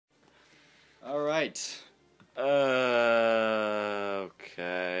Alright.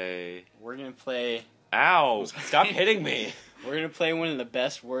 Okay. We're gonna play... Ow! Stop hitting me! We're gonna play one of the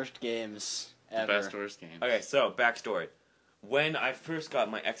best worst games ever. The best worst game. Okay, so, backstory. When I first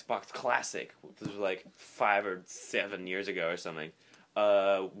got my Xbox Classic, this was like 5 or 7 years ago or something,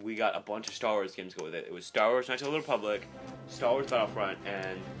 we got a bunch of Star Wars games to go with it. It was Star Wars Knights of the Old Republic, Star Wars Battlefront,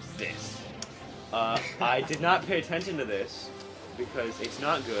 and this. I did not pay attention to this because it's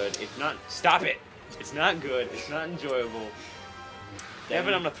not good. It's not... Stop it! It's not good. It's not enjoyable.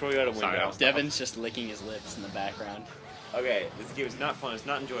 Devin, I'm gonna throw you out a window. Devon's just licking his lips in the background. Okay, this game is not fun. It's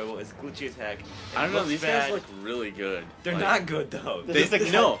not enjoyable. It's glitchy as heck. I don't know. These bad. guys look really good. They're not good though. This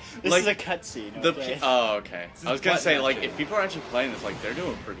is no, a cutscene. Okay? Oh, okay. I was gonna say, button like, mashing. if people are actually playing this, like, they're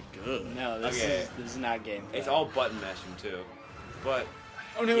doing pretty good. No, this is not gameplay. It's all button mashing too. But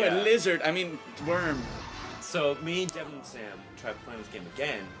Oh no, yeah. a lizard. I mean, worm. So me, Devin, and Sam tried playing this game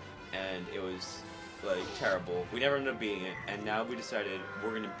again, and it was like terrible. We never ended up beating it, and now we decided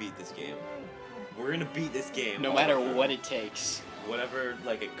we're gonna beat this game. We're gonna beat this game. No matter what it takes. Whatever,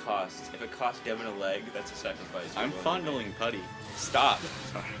 like, it costs. If it costs Devin a leg, that's a sacrifice. I'm fondling Putty. Stop.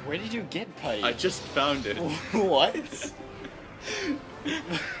 Sorry. Where did you get Putty? I just found it. What?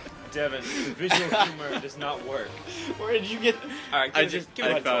 Devin, the visual humor does not work. Where did you get... Alright, give it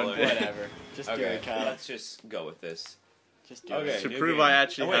a found controller. it. Whatever. Just do Okay, it, Kyle. let's just go with this. Just do Okay. it. To new prove game. I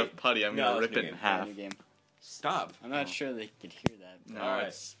actually Oh, wait. have Putty, I'm No, gonna it's rip new it in game. half. New game. Stop. I'm not sure they could hear that. No, Alright,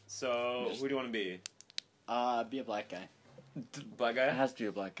 it's so who do you want to be? Be a black guy. Black it guy? has to be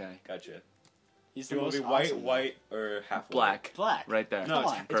a black guy. Gotcha. He's Do the you want most to be white, awesome. white, or half Black. Black. Right there. No, Come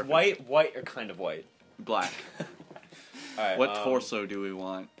it's, on. it's Perfect. white, or kind of white. Black. Alright, What torso do we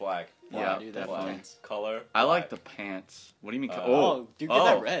want? Black. Yeah, dude, that definitely. fits. Color? I like the black. pants. What do you mean? Oh, dude, get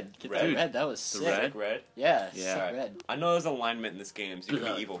that red. Get that Red. red. That was The sick. red? Like red? Yeah, Yeah. sick Alright. red. I know there's alignment in this game, so you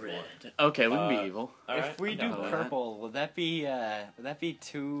can be evil for it. Okay, we can be Uh, evil. Alright, If we I'm do down with that. purple, would that be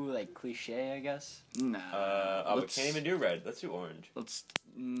too like cliche? I guess. No. Oh, we can't even do red. Let's do orange. Let's.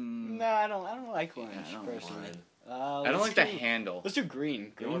 No, I don't like orange I don't personally. Fine. I don't like the handle. Let's do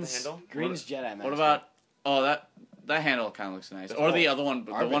green. You don't want the handle? Green's Jedi Master. What about? Oh, that handle kind of looks nice. That's Or the all. other one,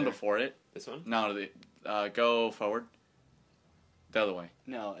 the one Arbiter. before it. This one? No, go forward. The other way.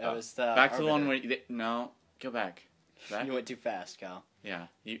 No, it was the Back to the one Arbiter. where no, go back. Back. You went too fast, Kyle. Yeah,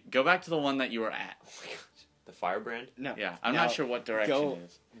 you go back to the one that you were at. Oh my gosh. The firebrand? No. Yeah, I'm Now, not sure what direction go- it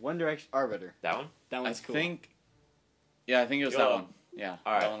is. One Direction Arbiter. That one? That I one's cool. think. Yeah, I think it was Yo. that one. Yeah, that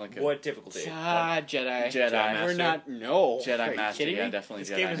one Alright, looked good. what difficulty? Jedi. Jedi Master. We're not. No. Jedi Are you Master. kidding Yeah, me? definitely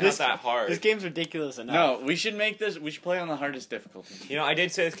This Jedi game is Master. not that hard. This game's ridiculous enough. No, we should make this. We should play on the hardest difficulty. You know, I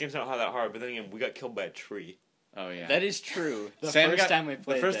did say this game's not that hard, but then again, we got killed by a tree. Oh yeah. That is true. The Sam first got- time we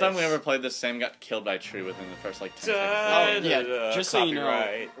played The first time we this- ever played this, Sam got killed by a tree within the first like 10 Oh, seconds. yeah, just so you know,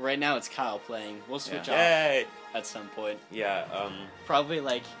 Copyright. right now it's Kyle playing. We'll switch Yeah. off Yay! at some point. Yeah, Probably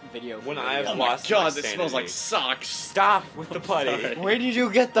like video. When for I've video. Oh my lost god, my this smells like sanity. socks. Stop with the putty. Sorry. Where did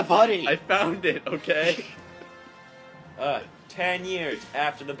you get the putty? I found it, okay? 10 years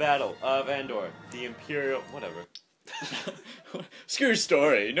after the Battle of Endor, the Imperial... whatever. Screw your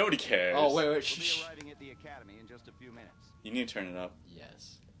story. Nobody cares. Oh wait, We'll wait. be Shh. arriving at the academy in just a few minutes. You need to turn it up.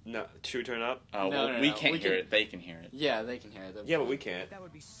 Yes. No, should we turn it up? Oh, No, well, no, we no, can't we hear can- it. They can hear it. Yeah, they can hear it. Yeah, but we can't. That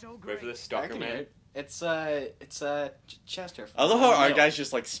would be so Wait great. for the I stalker can hear man. it. It's Chester. I love how our No. guy's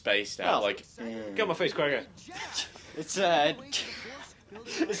just like spaced out. No. Like, Get my face, Craig. It's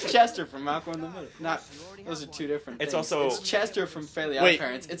it's Chester from Malcolm in the Middle. Not those are two different. It's things. also- it's Chester from Fairly Odd Wait.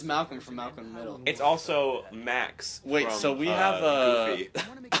 Parents. It's Malcolm from Malcolm in the Middle. It's also Max. Wait, from, so we have a- Goofy.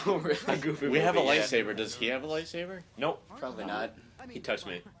 Oh really? A Goofy we have a movie, yeah. lightsaber. Does he have a lightsaber? Nope, Probably not. he touched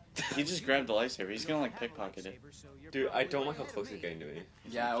me. He just grabbed the lightsaber. He's gonna like pickpocket it. Dude, I don't like how close he's getting to me.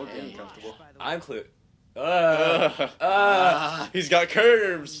 Yeah, I would be uncomfortable. I'm clear. He's got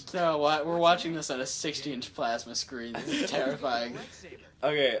curves. So what? We're watching this on a 60-inch plasma screen. This is terrifying.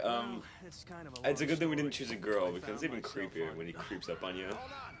 Okay, It's kind of it's a good thing we didn't choose a girl because it's even creepier when he creeps up on you.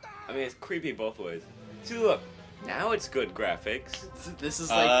 I mean, it's creepy both ways. See, look, now it's good graphics This is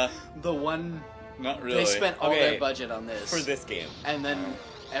like the one Not really. they spent all Okay, their budget on this, for this game. and then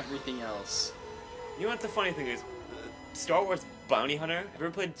everything else. You know what the funny thing is? Star Wars Bounty Hunter. Have you ever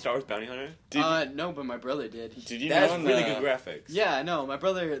played Star Wars Bounty Hunter? Did, No, but my brother did. did you That know has in really the- good graphics. Yeah, I know. My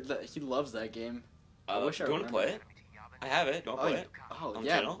brother, he loves that game. I wish I do you want to play it? I have it. Do you want to play it? Oh On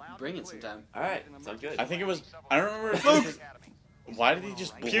yeah, channel? bring it sometime. Alright, sounds good. I think it was. I don't remember. If it was, why did he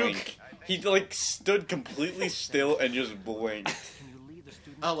just blink? He like stood completely still and just blinked.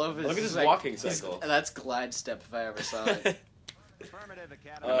 I love his. Look at this like, walking his- cycle. That's glide step if I ever saw it. Affirmative,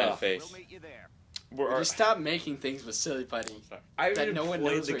 I'm in Academy. face. We'll meet you there. Just stop making things with silly Putty. I that even no one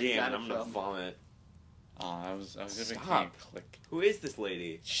played knows the where you game got and it I'm gonna from. vomit. Oh, I was gonna Stop. click. Who is this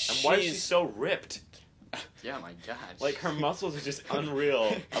lady? And why is she She's- so ripped? Yeah, my God. Like her muscles are just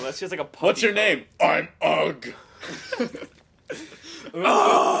unreal. Unless she has like a puppy. What's your name? I'm Ugg.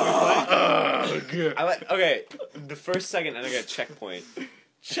 I like. Okay, the first second and I got a checkpoint.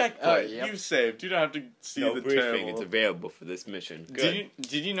 Checkpoint. Yep. You saved. You don't have to see No the briefing. terrible. It's available for this mission. Good.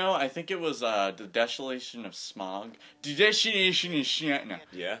 Did you know? I think it was the Desolation of Smog. The Desolation of Smog. No.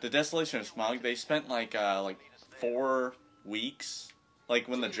 Yeah. The Desolation of Smog. They spent like 4 weeks, like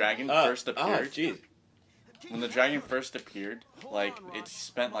when the dragon first Oh, appeared. jeez. When the dragon first appeared, like it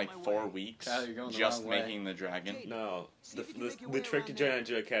spent like 4 weeks Kyle, you're going the just wrong way. making the dragon. No. The trick to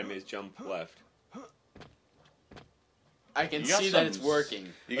Jedi Academy is jump left. I can You got see that it's some- working.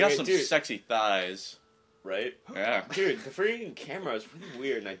 You got Okay, some dude. sexy thighs. Right? Yeah. Dude, the freaking camera is really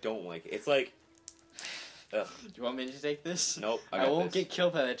weird and I don't like it. It's like. Ugh. Do you want me to take this? Nope. I got won't this. get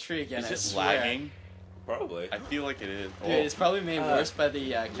killed by that tree again. Is I it swear. lagging? Probably. I feel like it is. Dude, it's probably made worse by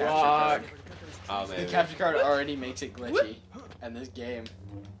the capture card. Oh, The maybe. capture card already makes it glitchy. And this game.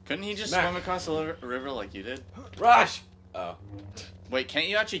 Couldn't he just Smack. swim across the river like you did? Rosh! Oh. Wait, can't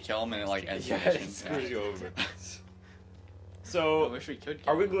you actually kill him and it like ends the Yeah, mission? it screws you over. I So, wish we could.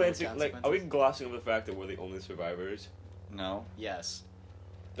 are we kill glancing, the like, are we glossing over the fact that we're the only survivors? No. Yes.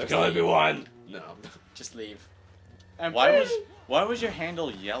 There can only be one! No. Just leave. And Why was your handle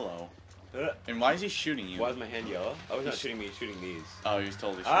yellow? Uh, And why is he shooting you? Why is my hand yellow? Oh, he's not shooting me, he's shooting these. Oh, he's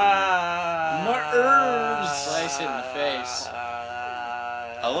totally shooting Ah! Slice it in the face. you.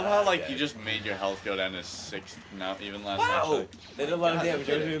 I love how like you just made your health go down to 6, not even less. Wow! Actually. They did a lot of God, damage.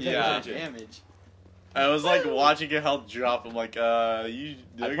 I they wasn't did even paying Yeah. attention. damage. I was like watching your health drop. I'm like, they're I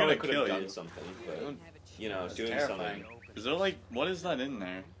gonna probably could kill have done you. something, but, Don't- you know, That's doing terrifying. something. Is there like, what is that in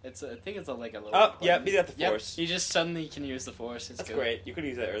there? It's I think it's like a little. Oh, yeah, button. be that the Yep, force. you just suddenly can use the force. It's That's good. great. You could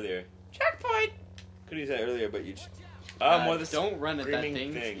use that earlier. Checkpoint! Could use that earlier, but you just... more of the don't run at that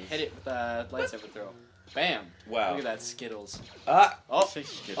screaming thing. things. Hit it with a lightsaber throw. Bam! Wow. Look at that Skittles. Ah! Oh, Say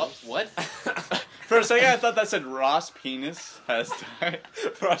Skittles. what? For a second, I thought that said Ross penis has died.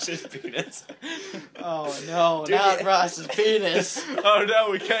 Rosh's penis. Oh no, Dude, not yeah. Ross's penis. Oh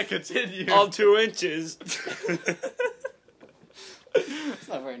no, we can't continue. All 2 inches. That's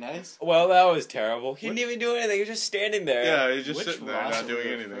not very nice. Well, that was terrible. He didn't even do anything. He was just standing there. Yeah, he's just Which sitting there Ross not are doing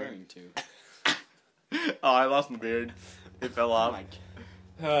we anything. referring to? Oh, I lost my beard. It fell Oh off. my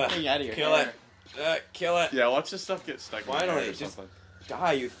Uh, Getting out of your kill hair. it. Kill it. Yeah, watch this stuff get stuck in Finally, my hair or just- something.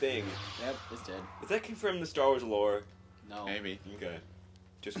 Die, you thing. Yep, it's dead. Does that confirm the Star Wars lore? No. Maybe. Okay.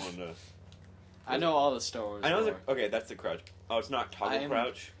 Just wanted to... I know all the Star Wars. I know lore. okay, that's the crouch. Oh, it's not toggle I am-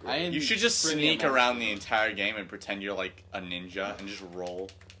 crouch? I am You should just pretty sneak amazed. around the entire game and pretend you're like a ninja and just roll.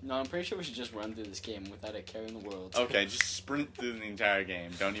 No, I'm pretty sure we should just run through this game without a care in the world. Okay, just sprint through the entire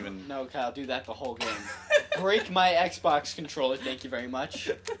game. Don't even. No, Kyle, do that the whole game. Break my Xbox controller, thank you very much.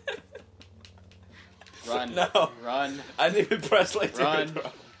 Run. No. Run. I didn't even press like Run.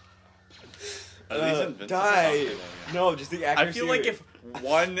 Are these invincible? Die! No, just the accuracy. I feel like if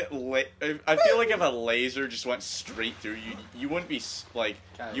I feel like if a laser just went straight through you, you wouldn't be like,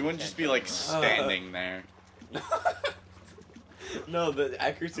 Kyle, you wouldn't can't just be kill like anyone. standing there. No, the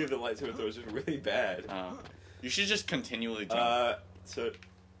accuracy of the lightsaber throw is just really bad. You should just continually jump.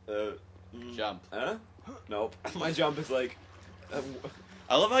 Jump. Huh? Nope. My jump is like...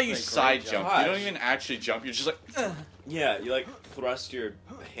 I love how you Like, side great jump. jump. You don't even actually jump. You're just like yeah, you like thrust your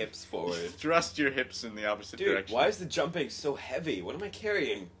hips forward. thrust your hips in the opposite Dude, direction. why is the jumping so heavy? What am I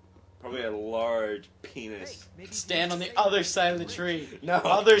carrying? Probably a large penis. Stand on the other side of the tree. No.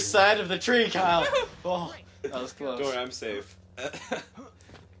 Other side of the tree, Kyle. Oh, that was close. Don't worry, I'm safe.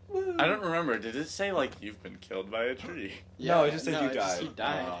 I don't remember. Did it say like you've been killed by a tree? No, it just said you it just- died. He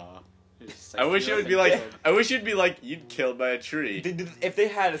died. It's just like, I wish it you would have be been like. killed. I wish it'd be like you'd killed by a tree. If they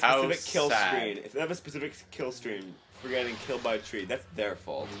had a How specific kill sad. screen, if they have a specific kill screen for getting killed by a tree, that's their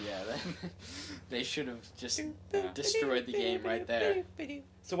fault. Yeah, they should have just destroyed the game right there.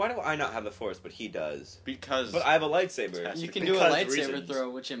 So why do I not have the force, but he does? Because. But I have a lightsaber. That's You can do a Because lightsaber reasons. throw,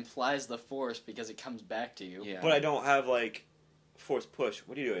 which implies the force because it comes back to you. Yeah. But I don't have like force push.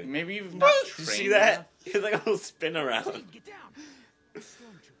 What are you doing? Maybe you've not Did you trained see that? enough. It's like a little spin around.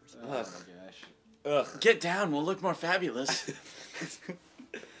 Oh my Ugh. gosh. Ugh. Get down. We'll look more fabulous.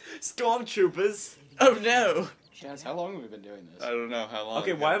 Stormtroopers. Oh no. Guys, how long have we been doing this? I don't know how long.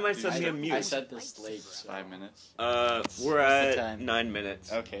 Okay, why am I These- suddenly a mute? I said this late. So. 5 minutes. We're What's the at time? 9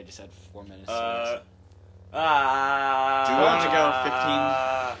 minutes. Okay, just had 4 minutes. Do you want to go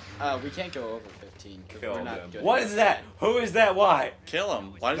 15? We can't go over 15. 'Cause Kill we're not them. good. What is that? Who is that? Why? Kill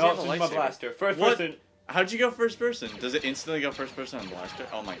him. Why does No, he it's have a my lightsaber? blaster. First What? person. How'd you go first person? Does it instantly go first person on blaster?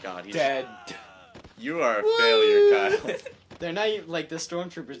 Oh my god, he's Dead. You are a failure, Kyle. They're not even, like, the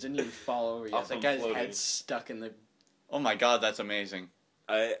stormtroopers didn't even fall over yet. Also, That guy's floating. head's stuck in the... Oh my god, that's amazing.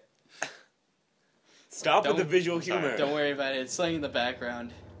 Stop with the Don't- visual Sorry. humor. Don't worry about it. It's playing in the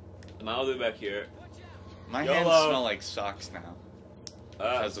background. I'll do it back here. My YOLO. hands smell like socks now.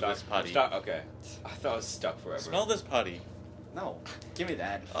 Because of stuck. this putty. Stuck. Okay. I thought I was stuck forever. Smell this putty. No. Give me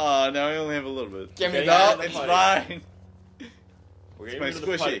that. Oh, no, I only have a little bit. Give me Okay, that. No, the it's putty. fine. We're It's getting my rid of the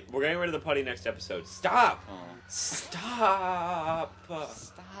putty. squishy. We're getting rid of the putty next episode. Stop. Oh. Stop.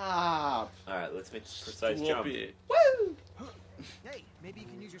 Stop. All right, let's make a precise jump. Whoopee. Woo! Hey, maybe you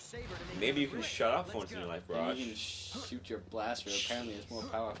can use your saber to make Maybe you it can quick. shut up Let's once in go. your life, And Rosh. you can shoot your blaster. Apparently, it's more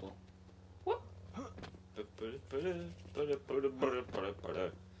powerful.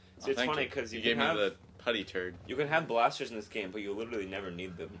 See, it's Thank funny you. because you gave can have me the putty turd. you can have blasters in this game, but you literally never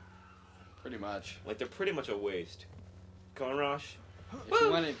need them. Pretty much. Like they're pretty much a waste. Come on, Rosh.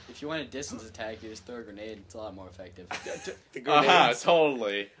 If you want a distance attack, you just throw a grenade. It's a lot more effective. The Aha, grenades.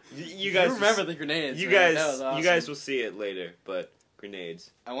 totally. You guys You remember the grenades? You right? guys, That was awesome. you guys will see it later. But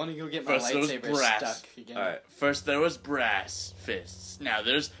grenades. I want to go get my First there was lightsaber brass. stuck again. All right, First there was brass fists. Now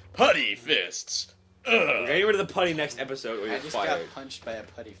there's putty fists. we're Ugh. getting rid of the putty next episode, or I you're just fired. got punched by a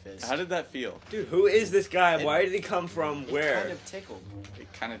putty fist. How did that feel? Dude, who is this guy? It- Why did he come from? It Where? kind of tickled.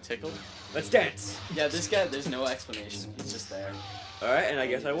 It kind of tickled. Let's dance. Yeah, this guy. There's no explanation. He's just there. All right, and I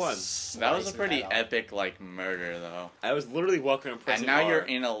guess I won. That was a Slice pretty his head off. epic, like, murder, though. I was literally walking and pressing And now R. you're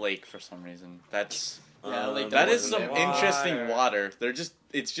in a lake for some reason. That's Yeah, like that is wasn't some there. interesting water.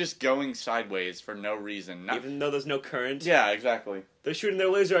 It's just going sideways for no reason. Not, Even though there's no current. yeah, exactly. They're shooting their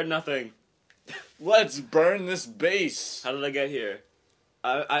laser at nothing. Let's burn this base. How did I get here?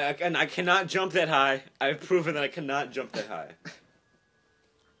 I cannot jump that high. I've proven that I cannot jump that high.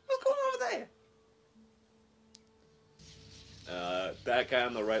 What's going on over there? That guy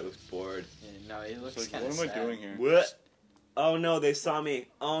on the right looks bored. Yeah, no, he looks It's like, kind of what am I doing here? What? Oh no, they saw me.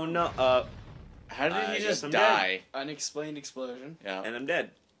 Oh no. How did I he guess just I'm die? Unexplained explosion. Yeah. And I'm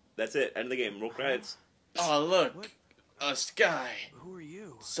dead. That's it. End of the game. Roll credits. Oh look, a sky. Who are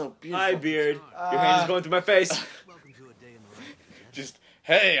you? So beautiful. Hi, beard. Your hand is going through my face. Welcome to a day in the life. Just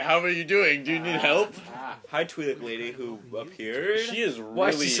hey, how are you doing? Do you need help? Ah, Hi, Twi'lek lady who appeared. She is Why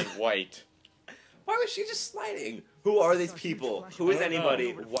is really she so- white. Why was she just sliding? Who are these people? Who is I don't know.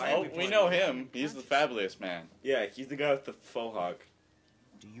 anybody? Why? are Oh, we playing? know him. He's the fabulous man. Yeah, he's the guy with the faux hawk.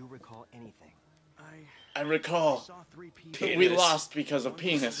 Do you recall anything? I recall saw three people. Penis. we lost because of One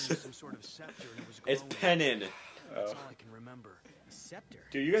was penis. holding some sort of scepter and it was It's glowing. Pennin. That's all I can remember. A scepter.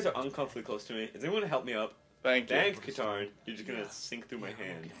 Dude, you guys are uncomfortably close to me. Is anyone gonna help me up? Thank you. Thanks, Katarn. You're just gonna sink through my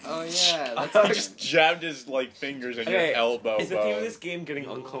hand. oh yeah, that's He just jabbed his like fingers in Okay, your elbow. Is the theme of bone. this game getting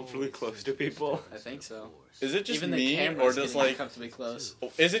uncomfortably close to people? I think so. Is it just Even the me, camera's or does getting like? comfortably close.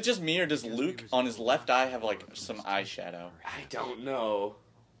 Is it just me, or does Luke on his left eye have like some eyeshadow? I don't know.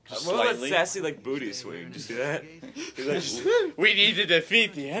 Just What about that slightly? sassy like booty swing? Did you see that? He's like, We need to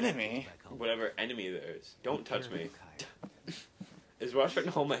defeat the enemy. whatever enemy there is. Don't touch me. Is Rosh trying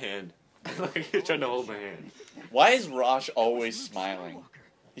to hold my hand? Like he's trying to hold my hand. Why is Rosh always smiling?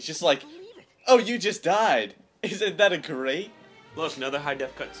 He's just like, oh, you just died. Isn't that a great? Look, another high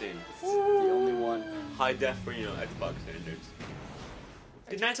def cutscene. The only one. High def for Xbox standards.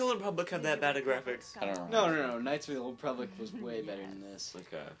 Did Knights of the Old Republic have that bad of graphics? I don't know. No. Knights of the Old Republic was way better than this.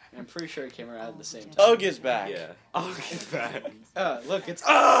 Okay. I'm pretty sure it came around at the same time. Ugg is back. Yeah. Oh, get back. Look, it's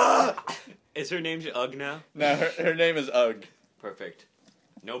Ah! Is her name Ugg now? No, her name is Ugg. Perfect.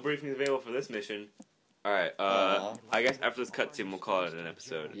 No briefings available for this mission. Alright, Aw. I guess after this cutscene we'll call it an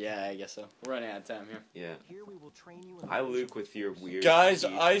episode. Yeah, I guess so. We're running out of time here. Yeah. Here we will train you in Hi, Luke, with your weird Guys,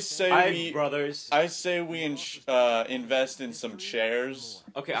 teeth. I say Hi, we. brothers. I say we invest in some chairs.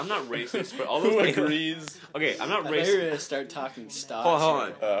 Okay, I'm not racist, but all Who those agrees? Okay, I'm not I thought you were racist. gonna start talking stocks. Hold on.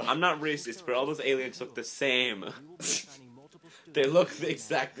 here. Oh. I'm not racist, but all those aliens look the same. You will be assigning multiple students. They look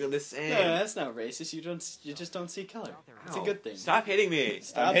exactly the same. No, that's not racist. You just don't see color. It's a Ow. good thing. Stop hitting me.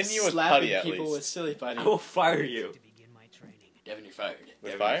 Stop hitting you with slapping putty, at people least. with silly putty. I will fire you. To begin my training. Devon, you're fired.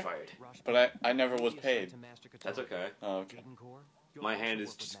 With Devon, fire? fired. But I never was paid. That's okay. Oh, okay. My hand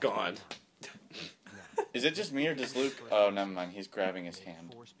is just gone. Is it just me or does Luke? Oh, never mind. He's grabbing his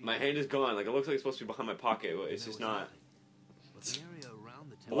hand. My hand is gone. Like it looks like it's supposed to be behind my pocket, but it's just not.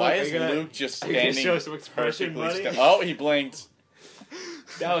 Why Are you is gonna- Luke just are you gonna standing show some expression, perfectly buddy? still? Oh, he blinked.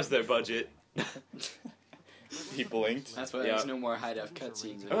 That was their budget. He blinked. That's why Yeah. there's no more high-def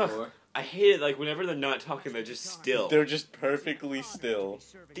cutscenes Ugh. anymore. I hate it, like, whenever they're not talking, they're just still. They're just perfectly still.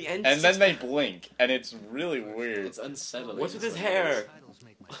 The N64... And then they blink, and it's really weird. It's unsettling. What's with is his what it hair? is.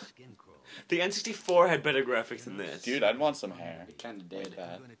 The N64 had better graphics than this. Dude, I'd want some hair. It kind of Like did.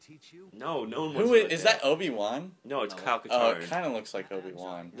 that. No one wants Who to is, like is that Obi-Wan? No, it's No. Kyle Oh, Katarn. it kind of looks like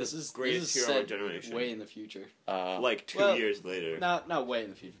Obi-Wan. This is Greatest this is hero of set our generation. way in the future. Like 2 well, years later. Not way in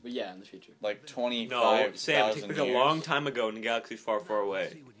the future, but yeah, in the future. Like 25,000 No, Sam, it took like a years. long time ago in a galaxy far, far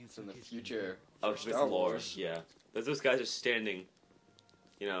away. It's in the future Of for this Star lore, Wars. yeah. Those guys are standing,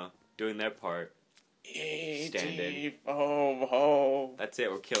 you know, doing their part. Standing. Oh, ho. That's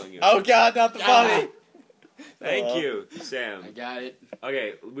it, we're killing you. Oh god, not the body! Thank you, Sam. I got it.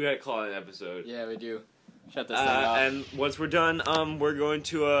 Okay, we gotta call it an episode. Yeah, we do. Shut this thing off. And once we're done, we're going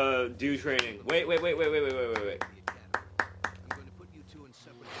to do training. Wait. I'm going to put you two in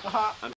separate. I'm